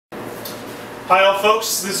Hi all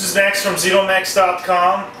folks, this is Max from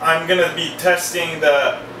ZenoMax.com. I'm going to be testing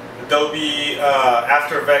the Adobe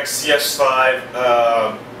After Effects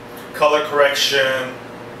CS5 color correction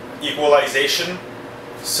equalization.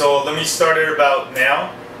 So let me start it about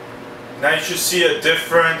now. Now you should see a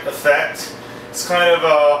different effect. It's kind of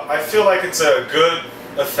I feel like it's a good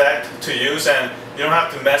effect to use and you don't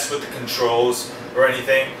have to mess with the controls or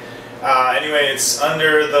anything. Anyway, it's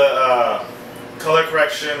under the color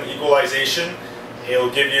correction equalization. It'll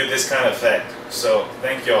give you this kind of effect. So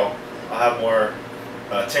thank y'all. I'll have more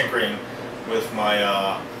tinkering with my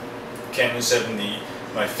Canon 7D,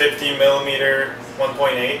 my 50mm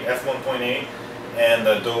 1.8 f1.8, and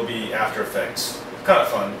the Adobe After Effects. Kind of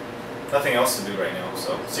fun. Nothing else to do right now.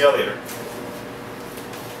 So see y'all later.